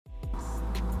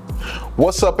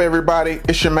What's up, everybody?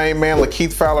 It's your main man,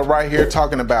 Lakeith Fowler, right here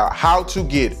talking about how to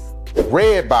get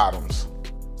red bottoms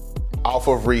off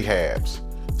of rehabs.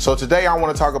 So today I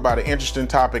want to talk about an interesting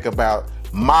topic about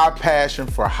my passion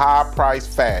for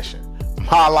high-priced fashion.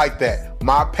 I like that,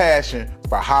 my passion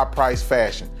for high-priced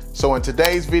fashion. So in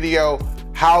today's video,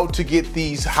 how to get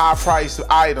these high-priced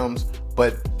items,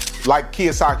 but like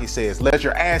Kiyosaki says, let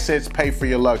your assets pay for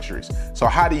your luxuries. So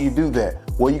how do you do that?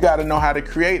 Well, you got to know how to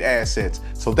create assets.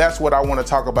 So that's what I want to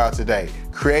talk about today,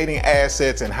 creating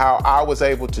assets and how I was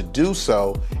able to do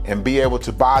so and be able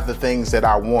to buy the things that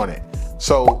I wanted.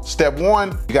 So step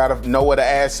one, you got to know what an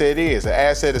asset is. An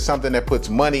asset is something that puts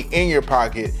money in your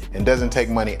pocket and doesn't take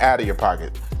money out of your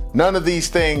pocket. None of these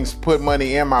things put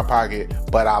money in my pocket,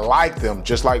 but I like them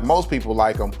just like most people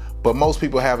like them. But most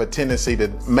people have a tendency to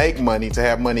make money, to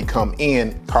have money come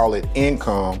in, call it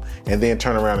income, and then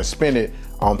turn around and spend it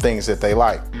on things that they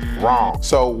like. Wrong.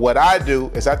 So what I do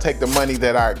is I take the money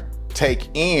that I take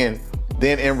in,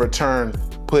 then in return,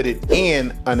 put it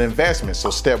in an investment.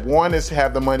 So step one is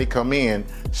have the money come in.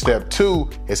 Step two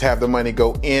is have the money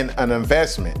go in an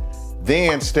investment.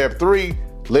 Then step three,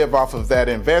 live off of that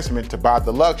investment to buy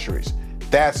the luxuries.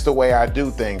 That's the way I do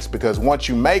things, because once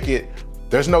you make it,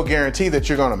 there's no guarantee that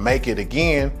you're gonna make it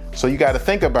again. So you gotta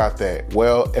think about that.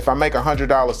 Well, if I make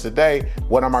 $100 today,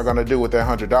 what am I gonna do with that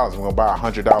 $100? I'm gonna buy a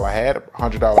 $100 hat, a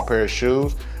 $100 pair of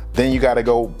shoes. Then you gotta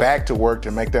go back to work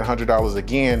to make that $100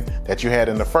 again that you had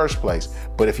in the first place.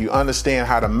 But if you understand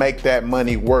how to make that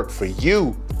money work for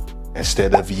you,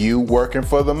 instead of you working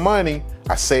for the money,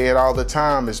 I say it all the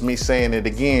time, it's me saying it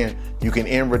again, you can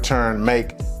in return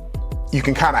you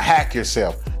can kind of hack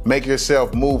yourself, make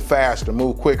yourself move faster,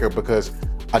 move quicker, because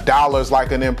a dollar is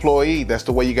like an employee. That's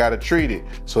the way you got to treat it.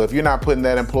 So if you're not putting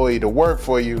that employee to work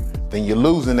for you, then you're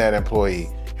losing that employee.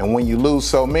 And when you lose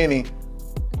so many,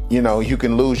 you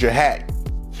can lose your hat.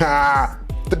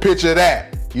 The picture of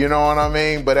that, you know what I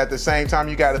mean? But at the same time,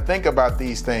 you got to think about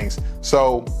these things.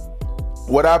 So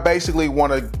what I basically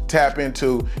want to tap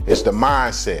into is the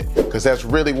mindset, because that's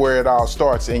really where it all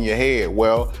starts, in your head.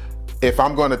 Well, if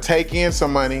I'm going to take in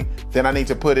some money, then I need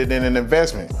to put it in an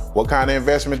investment. What kind of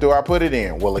investment do I put it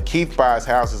in? Well, Lakeith buys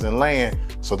houses and land,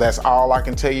 so that's all I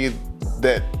can tell you,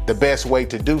 that the best way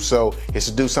to do so is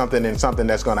to do something in something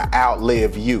that's going to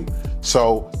outlive you.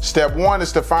 So step one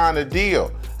is to find a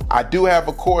deal. I do have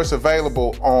a course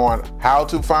available on how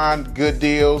to find good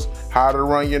deals, how to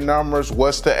run your numbers,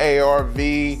 what's the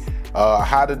ARV,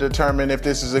 how to determine if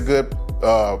this is a good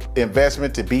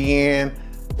investment to be in,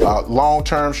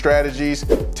 long-term strategies,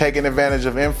 taking advantage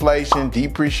of inflation,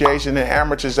 depreciation, and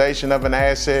amortization of an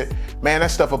asset. Man,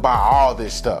 that stuff about all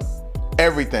this stuff,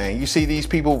 everything. You see these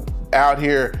people out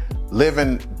here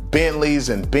living Bentleys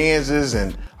and Benzes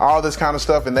and all this kind of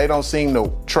stuff, and they don't seem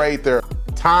to trade their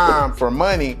time for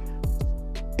money.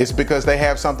 It's because they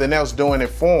have something else doing it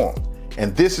for them.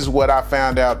 And this is what I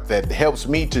found out that helps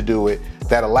me to do it,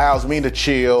 that allows me to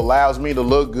chill, allows me to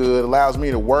look good, allows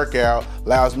me to work out,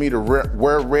 allows me to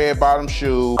wear red bottom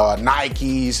shoes,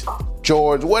 Nikes,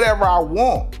 Jordans, whatever I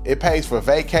want. It pays for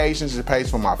vacations, it pays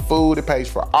for my food, it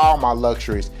pays for all my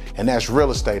luxuries, and that's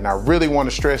real estate. And I really want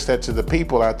to stress that to the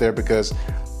people out there, because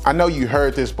I know you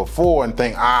heard this before and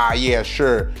think, yeah,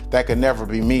 sure, that could never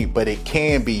be me, but it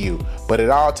can be you. But it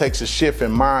all takes a shift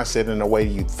in mindset in the way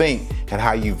you think and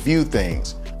how you view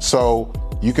things. So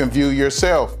you can view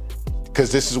yourself,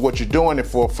 because this is what you're doing it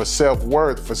for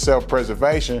self-worth, for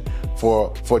self-preservation,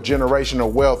 for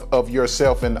generational wealth of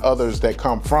yourself and others that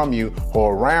come from you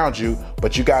or around you.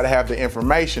 But you got to have the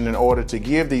information in order to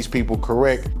give these people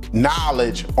correct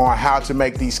knowledge on how to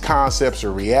make these concepts a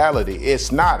reality.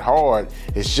 It's not hard,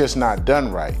 it's just not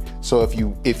done right. So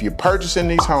if you're purchasing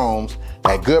these homes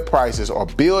at good prices or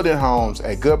building homes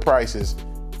at good prices,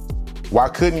 why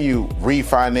couldn't you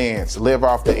refinance, live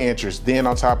off the interest, then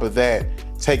on top of that,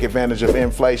 take advantage of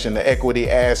inflation, the equity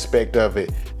aspect of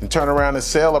it, and turn around and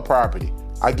sell a property?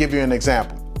 I'll give you an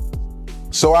example.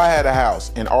 So I had a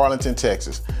house in Arlington,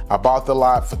 Texas. I bought the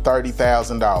lot for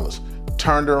 $30,000,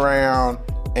 turned around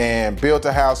and built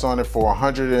a house on it for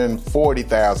 $140,000,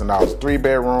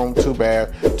 3-bedroom,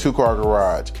 2-bath, 2-car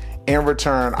garage. In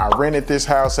return, I rented this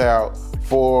house out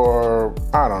for,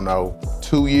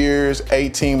 2 years,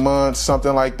 18 months,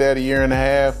 something like that, a year and a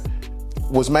half.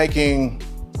 Was making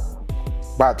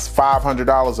about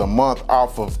 $500 a month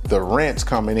off of the rents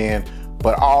coming in,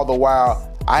 but all the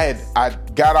while I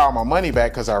got all my money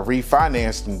back because I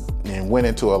refinanced and went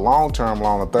into a long-term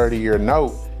loan, a 30-year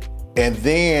note, and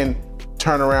then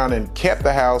turned around and kept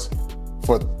the house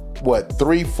for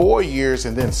 3-4 years,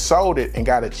 and then sold it and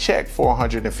got a check for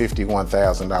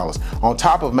 $151,000 on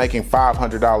top of making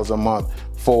 $500 a month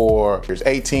for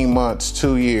 18 months,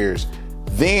 2 years.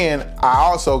 Then I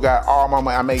also got all my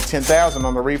money. I made $10,000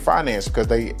 on the refinance because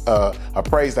they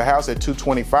appraised the house at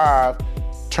 $225,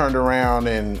 turned around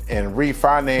and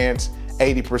refinanced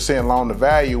 80% loan to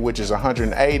value, which is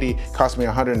 $180, cost me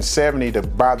 $170 to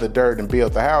buy the dirt and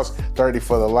build the house, $30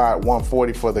 for the lot,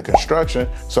 $140 for the construction.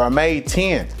 So I made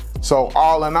 10. So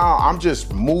all in all, I'm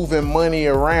just moving money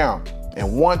around.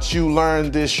 And once you learn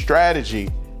this strategy,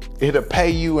 it'll pay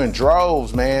you in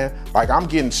droves, man. Like, I'm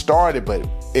getting started, but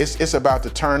it's about to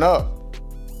turn up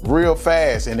real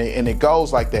fast, and it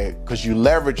goes like that because you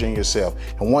leveraging yourself.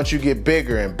 And once you get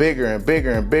bigger and bigger and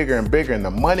bigger and bigger and bigger, and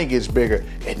the money gets bigger,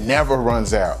 it never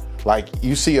runs out. Like,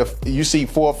 you see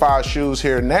 4 or 5 shoes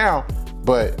here now,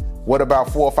 but what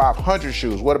about 400 or 500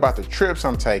 shoes? What about the trips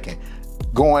I'm taking?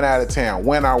 Going out of town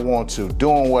when I want to,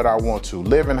 doing what I want to,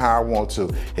 living how I want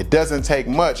to. It doesn't take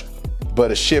much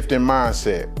but a shift in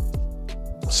mindset.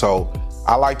 So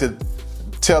I like to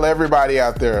tell everybody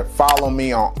out there, follow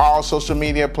me on all social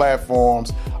media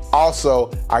platforms.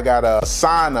 Also, I got a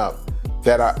sign up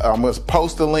that I'm gonna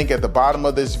post the link at the bottom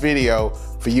of this video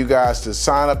for you guys to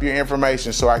sign up your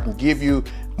information so I can give you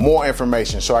more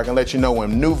information, so I can let you know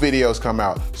when new videos come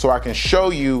out, so I can show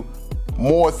you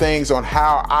more things on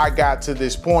how I got to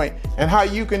this point and how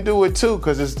you can do it too,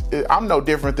 because I'm no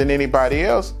different than anybody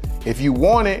else. If you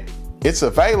want it, it's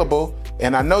available.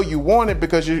 And I know you want it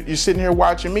because you're sitting here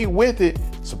watching me with it.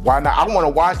 So why not? I want to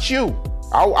watch you.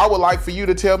 I would like for you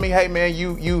to tell me, hey man,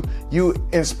 you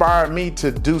inspired me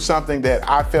to do something that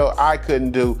I felt I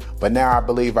couldn't do, but now I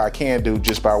believe I can do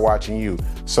just by watching you.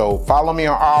 So follow me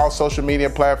on all social media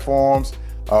platforms.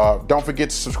 Don't forget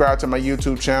to subscribe to my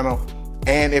YouTube channel.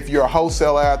 And if you're a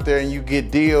wholesaler out there and you get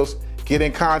deals, get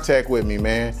in contact with me,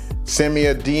 man. Send me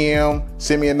a DM,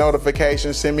 send me a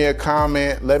notification, send me a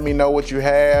comment. Let me know what you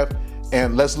have.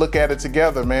 And let's look at it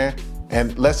together, man.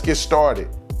 And let's get started.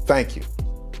 Thank you.